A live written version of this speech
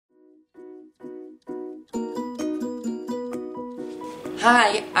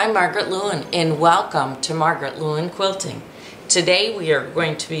Hi, I'm Margaret Lewin and welcome to Margaret Lewin Quilting. Today we are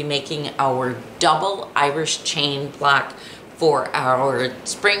going to be making our double Irish chain block for our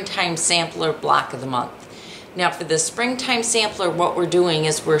springtime sampler block of the month. Now for the springtime sampler, what we're doing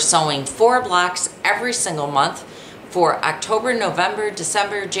is we're sewing 4 blocks every single month for October, November,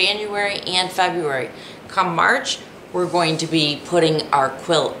 December, January, and February. Come March, we're going to be putting our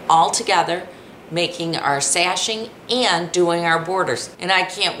quilt all together, making our sashing and doing our borders. And I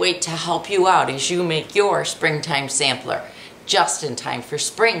can't wait to help you out as you make your springtime sampler just in time for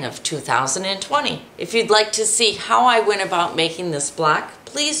spring of 2020. If you'd like to see how I went about making this block,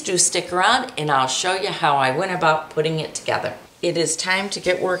 please do stick around and I'll show you how I went about putting it together. It is time to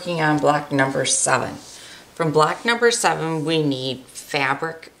get working on block number 7. From block number 7 we need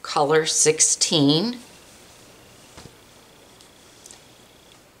fabric color 16.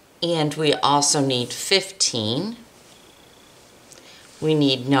 And we also need 15. We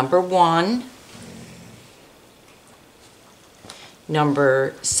need number 1,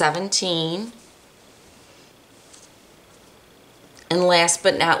 number 17, and last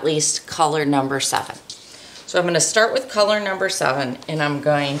but not least, color number 7. So I'm going to start with color number 7, and I'm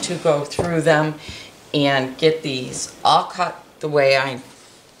going to go through them and get these all cut the way I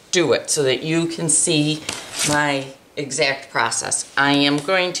do it so that you can see my exact process. I am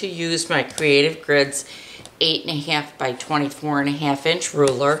going to use my Creative Grids 8.5 by 24.5 inch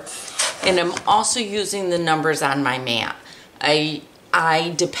ruler, and I'm also using the numbers on my mat.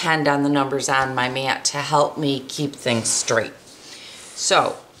 I depend on the numbers on my mat to help me keep things straight.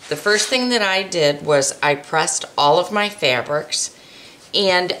 So the first thing that I did was I pressed all of my fabrics,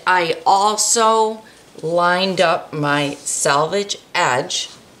 and I also lined up my selvage edge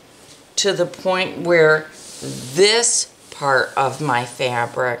to the point where this part of my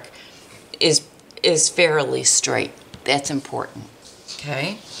fabric is fairly straight. That's important.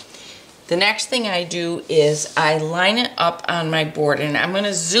 Okay. The next thing I do is I line it up on my board, and I'm going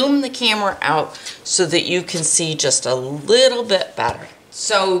to zoom the camera out so that you can see just a little bit better.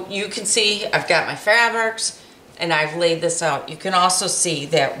 So you can see I've got my fabrics and I've laid this out. You can also see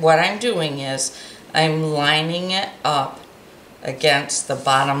that what I'm doing is I'm lining it up against the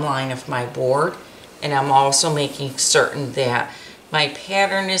bottom line of my board. And I'm also making certain that my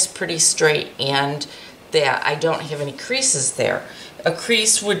pattern is pretty straight and that I don't have any creases there. A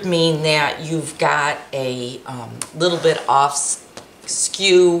crease would mean that you've got a little bit off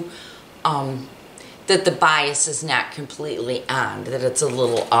skew, that the bias is not completely on, that it's a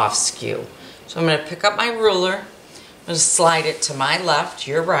little off skew. So I'm going to pick up my ruler, I'm going to slide it to my left,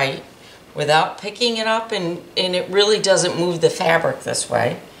 your right, without picking it up, and it really doesn't move the fabric this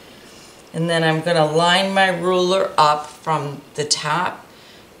way. And then I'm going to line my ruler up from the top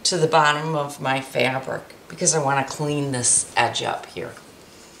to the bottom of my fabric because I want to clean this edge up here.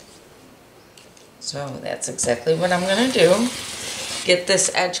 So that's exactly what I'm going to do. Get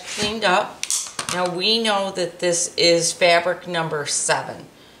this edge cleaned up. Now we know that this is fabric number 7.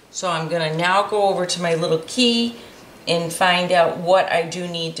 So I'm going to now go over to my little key and find out what I do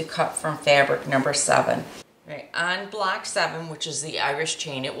need to cut from fabric number 7. Right, on block 7, which is the Irish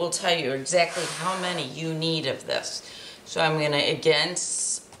chain, it will tell you exactly how many you need of this. So I'm going to, again,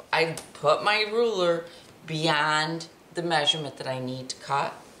 I put my ruler beyond the measurement that I need to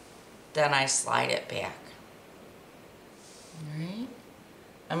cut. Then I slide it back. Alright,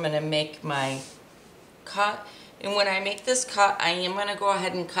 I'm going to make my cut. And when I make this cut, I am going to go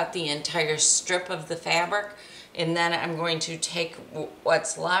ahead and cut the entire strip of the fabric. And then I'm going to take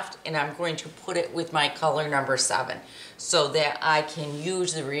what's left and I'm going to put it with my color number 7 so that I can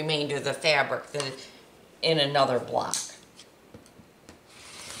use the remainder of the fabric in another block.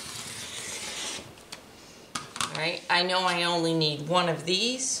 Alright, I know I only need one of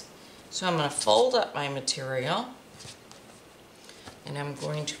these, so I'm going to fold up my material and I'm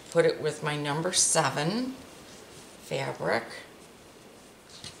going to put it with my number 7 fabric.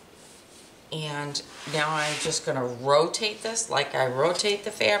 And now I'm just going to rotate this like I rotate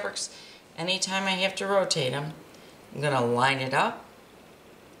the fabrics. Anytime I have to rotate them, I'm going to line it up.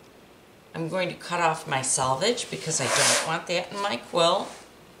 I'm going to cut off my selvage because I don't want that in my quilt.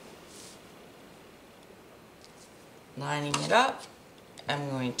 Lining it up, I'm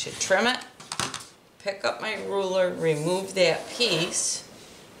going to trim it, pick up my ruler, remove that piece,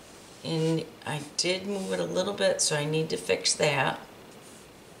 and I did move it a little bit, so I need to fix that.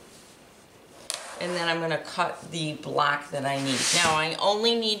 And then I'm going to cut the block that I need. Now I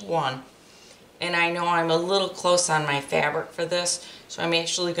only need one, and I know I'm a little close on my fabric for this, so I'm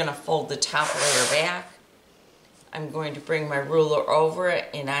actually going to fold the top layer back. I'm going to bring my ruler over it,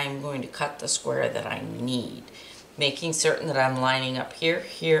 and I'm going to cut the square that I need. making certain that I'm lining up here,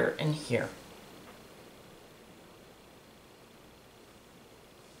 here, and here.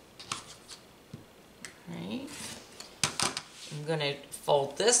 Right. I'm going to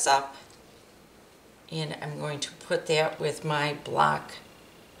fold this up, and I'm going to put that with my block,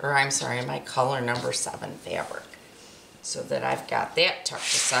 or I'm sorry, my color number 7 fabric, so that I've got that tucked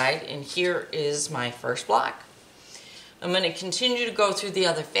aside, and here is my first block. I'm going to continue to go through the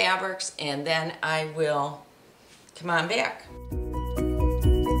other fabrics, and then I will come on back.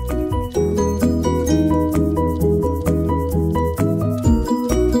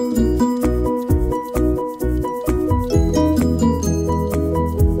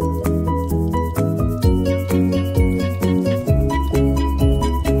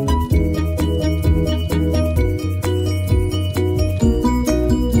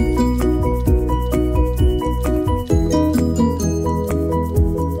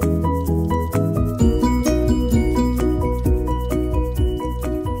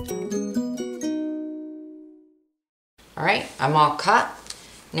 Alright, I'm all cut.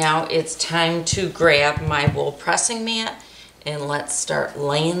 Now it's time to grab my wool pressing mat and let's start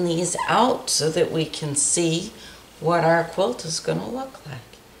laying these out so that we can see what our quilt is going to look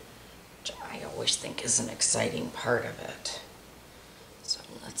like, which I always think is an exciting part of it. So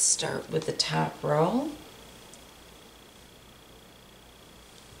let's start with the top row.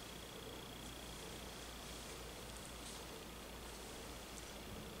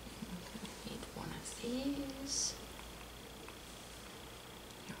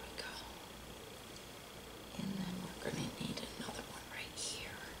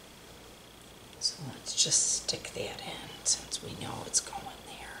 Just stick that in since we know it's going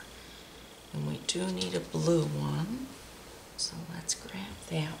there. And we do need a blue one, so let's grab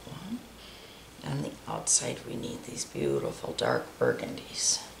that one. On the outside we need these beautiful dark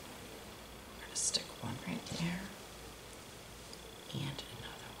burgundies. I'm going to stick one right there and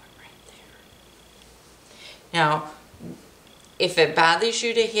another one right there. Now, if it bothers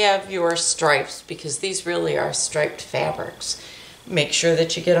you to have your stripes, because these really are striped fabrics, make sure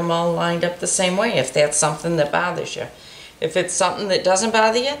that you get them all lined up the same way if that's something that bothers you. If it's something that doesn't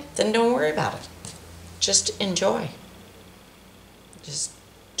bother you, then don't worry about it. Just enjoy. Just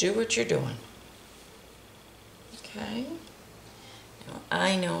do what you're doing. Okay. Now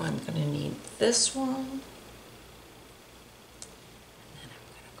I know I'm going to need this one. And then I'm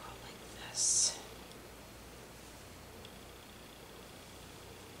going to go like this.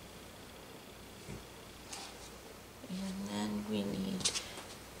 And then we need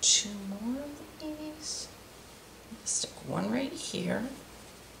 2 more of these. Stick one right here, and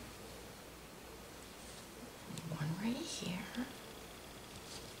one right here,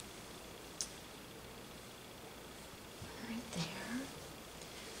 right there.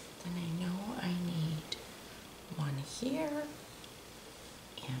 Then I know I need one here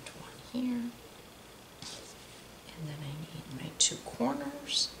and one here, and then I need my 2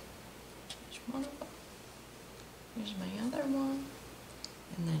 corners. There's one of them. Here's my other one,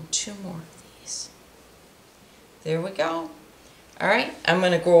 and then 2 more of these. There we go. Alright, I'm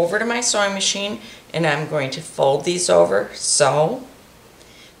going to go over to my sewing machine and I'm going to fold these over so.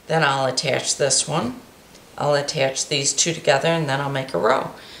 Then I'll attach this one. I'll attach these 2 together and then I'll make a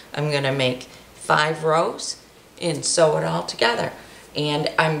row. I'm going to make 5 rows and sew it all together.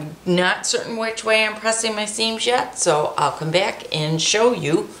 And I'm not certain which way I'm pressing my seams yet, so I'll come back and show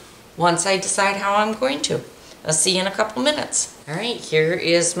you once I decide how I'm going to. I'll see you in a couple minutes. Alright, here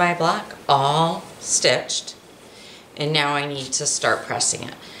is my block all stitched. And now I need to start pressing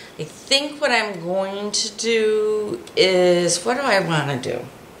it. I think what I'm going to do is, what do I want to do?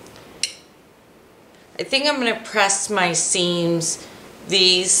 I think I'm going to press my seams,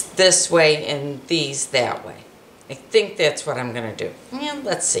 these this way and these that way. I think that's what I'm going to do. Yeah,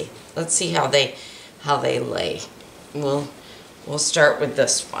 let's see. Let's see how they lay. We'll start with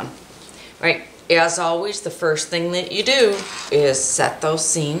this one. All right. As always, the first thing that you do is set those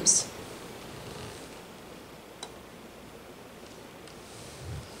seams.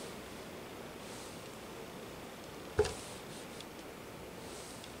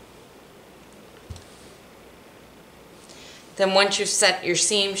 Then once you've set your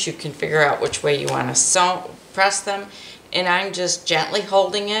seams, you can figure out which way you want to press them. And I'm just gently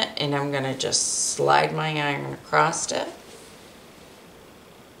holding it, and I'm going to just slide my iron across it.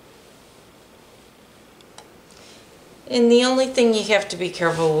 And the only thing you have to be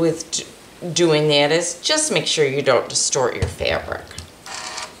careful with doing that is just make sure you don't distort your fabric.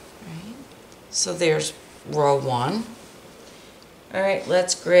 Right. So there's row 1. All right,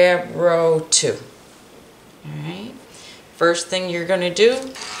 let's grab row 2. All right. First thing you're going to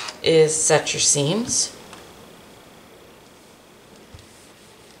do is set your seams.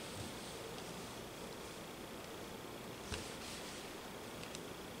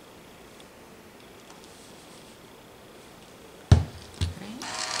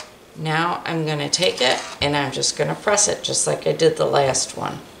 Now I'm going to take it and I'm just going to press it just like I did the last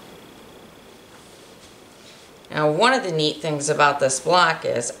one. Now one of the neat things about this block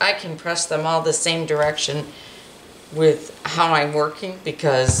is I can press them all the same direction with how I'm working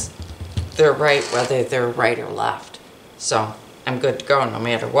because they're right whether they're right or left. So I'm good to go no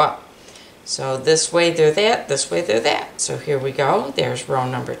matter what. So this way they're that, this way they're that. So here we go, there's row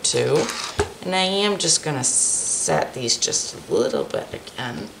number 2. And I am just going to set these just a little bit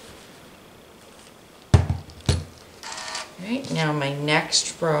again. Alright, now my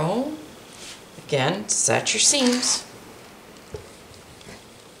next row, again, set your seams.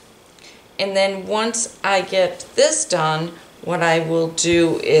 And then once I get this done, what I will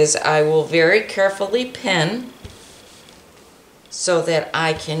do is I will very carefully pin so that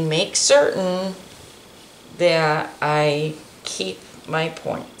I can make certain that I keep my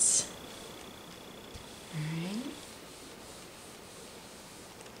points.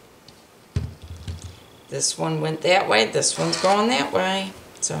 This one went that way, this one's going that way.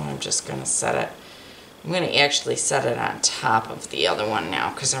 So I'm just going to set it. I'm going to actually set it on top of the other one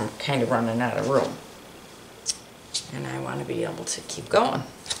now because I'm kind of running out of room. And I want to be able to keep going.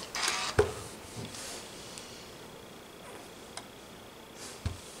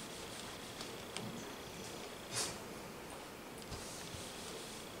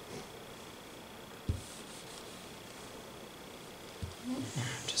 Now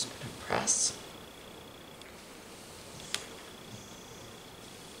I'm just going to press.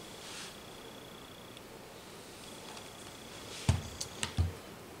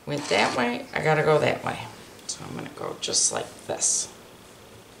 Went that way, I gotta go that way. So I'm gonna go just like this.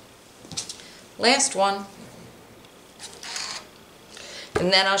 Last one.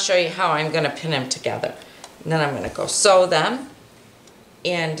 And then I'll show you how I'm gonna pin them together. And then I'm gonna go sew them.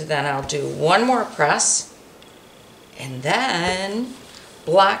 And then I'll do one more press. And then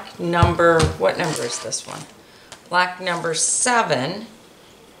block number, what number is this one? Block number 7,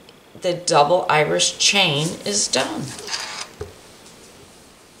 the double Irish chain is done.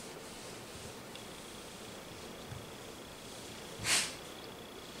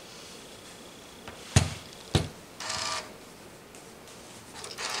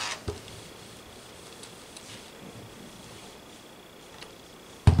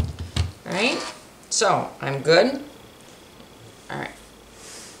 Alright, so I'm good. Alright,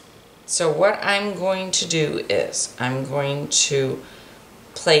 so what I'm going to do is I'm going to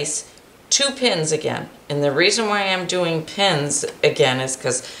place 2 pins again. And the reason why I'm doing pins again is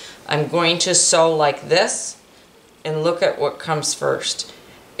because I'm going to sew like this and look at what comes first.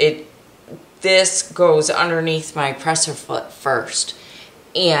 This goes underneath my presser foot first.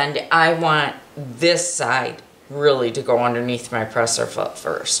 And I want this side really to go underneath my presser foot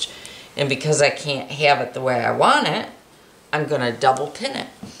first. And because I can't have it the way I want it, I'm going to double pin it.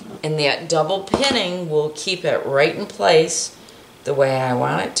 And that double pinning will keep it right in place the way I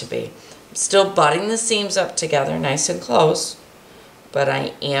want it to be. I'm still butting the seams up together nice and close, but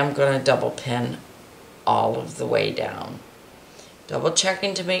I am going to double pin all of the way down. Double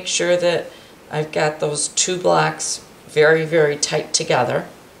checking to make sure that I've got those 2 blocks very, very tight together.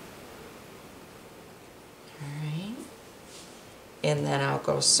 Alright. And then I'll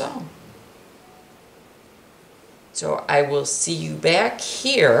go sew. So I will see you back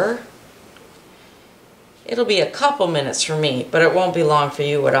here. It'll be a couple minutes for me, but it won't be long for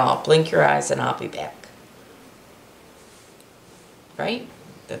you at all. Blink your eyes and I'll be back. Right?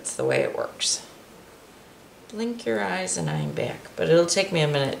 That's the way it works. Blink your eyes and I'm back. But it'll take me a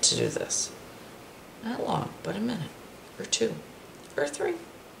minute to do this. Not long, but a minute. Or 2. Or 3.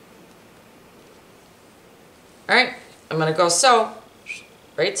 Alright, I'm going to go sew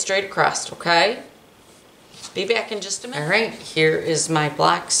right straight across, okay? Be back in just a minute. Alright, here is my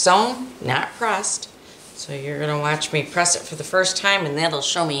block sewn, not pressed. So you're going to watch me press it for the first time and that'll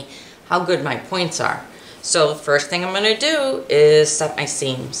show me how good my points are. So the first thing I'm going to do is set my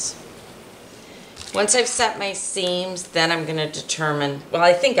seams. Once I've set my seams, then I'm going to determine, well,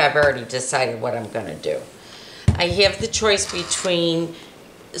 I think I've already decided what I'm going to do. I have the choice between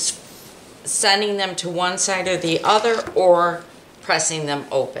sending them to one side or the other or pressing them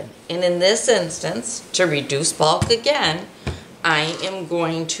open. And in this instance, to reduce bulk again, I am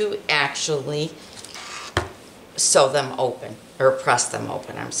going to actually sew them open, or press them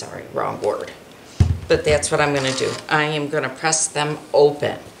open. I'm sorry, wrong word. But that's what I'm going to do. I am going to press them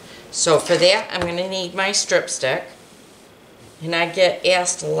open. So for that, I'm going to need my strip stick. And I get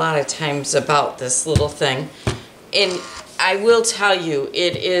asked a lot of times about this little thing. And I will tell you,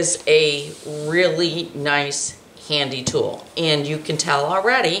 it is a really nice, handy tool. And you can tell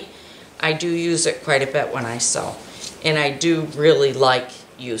already, I do use it quite a bit when I sew. and I do really like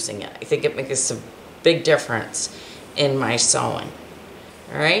using it. I think it makes a big difference in my sewing.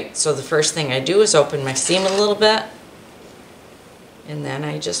 All right, so the first thing I do is open my seam a little bit, and then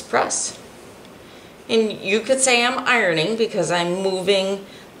I just press. And you could say I'm ironing because I'm moving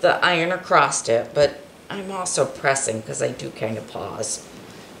the iron across it, but I'm also pressing because I do kind of pause.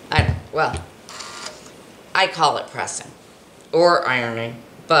 I call it pressing or ironing,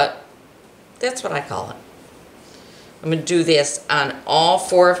 but that's what I call it. I'm going to do this on all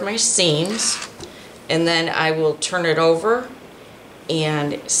 4 of my seams, and then I will turn it over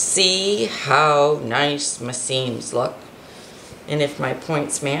and see how nice my seams look and if my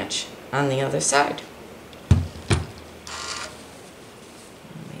points match on the other side.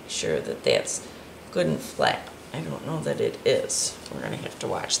 Make sure that that's good and flat. I don't know that it is. We're going to have to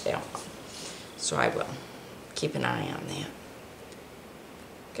watch that one. So I will keep an eye on that.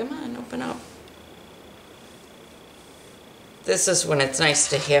 Come on, open up. This is when it's nice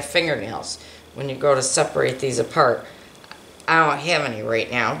to have fingernails when you go to separate these apart. I don't have any right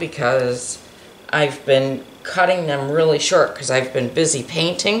now because I've been cutting them really short because I've been busy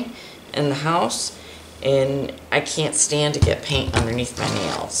painting in the house and I can't stand to get paint underneath my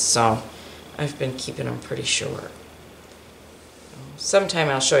nails, so I've been keeping them pretty short. Sometime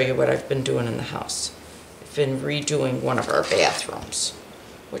I'll show you what I've been doing in the house. I've been redoing one of our bathrooms,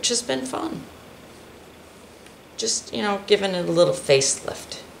 which has been fun. Just, you know, giving it a little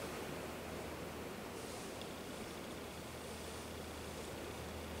facelift.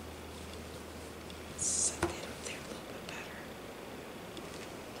 Set that up there a little bit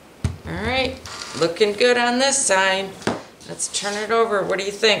better. All right, looking good on this side. Let's turn it over. What do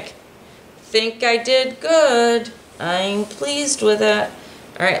you think? Think I did good. I'm pleased with it.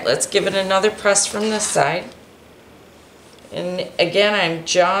 All right, let's give it another press from this side. And again, I'm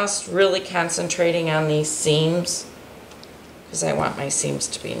just really concentrating on these seams because I want my seams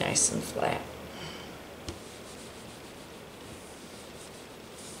to be nice and flat.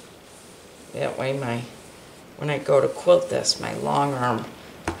 That way when I go to quilt this, my long arm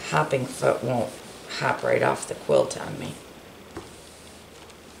hopping foot won't hop right off the quilt on me.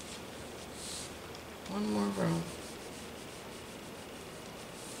 One more row.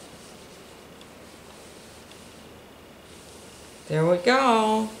 There we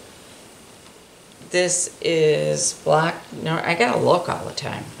go. This is block. No, I gotta look all the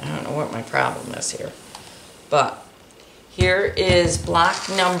time. I don't know what my problem is here. But here is block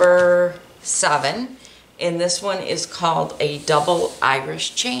number 7. And this one is called a double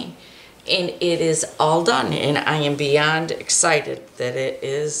Irish chain. And it is all done. And I am beyond excited that it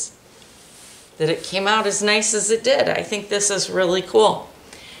came out as nice as it did. I think this is really cool.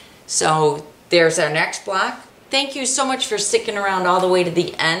 So there's our next block. Thank you so much for sticking around all the way to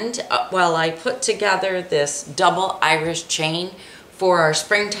the end while I put together this double Irish chain for our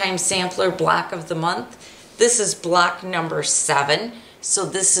springtime sampler block of the month. This is block number 7. So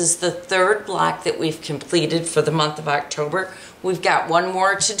this is the 3rd block that we've completed for the month of October. We've got one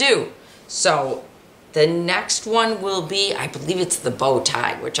more to do. So the next one will be, I believe it's the bow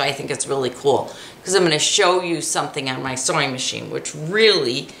tie, which I think is really cool because I'm going to show you something on my sewing machine, which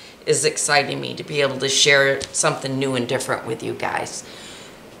really is exciting me to be able to share something new and different with you guys.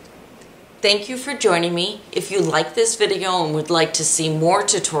 Thank you for joining me. If you like this video and would like to see more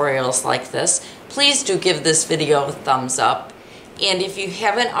tutorials like this, please do give this video a thumbs up. And if you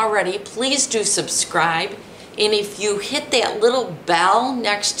haven't already, please do subscribe. And if you hit that little bell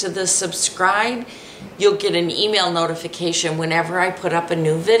next to the subscribe, you'll get an email notification whenever I put up a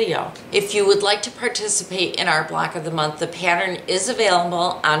new video. If you would like to participate in our block of the month, the pattern is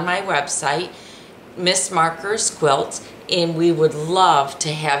available on my website, Miss Marker's Quilts, and we would love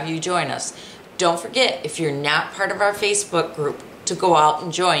to have you join us. Don't forget, if you're not part of our Facebook group, to go out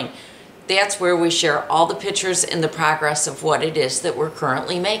and join. That's where we share all the pictures and the progress of what it is that we're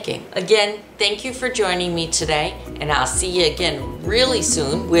currently making. Again, thank you for joining me today, and I'll see you again really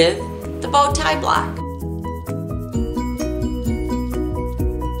soon with the bow tie block.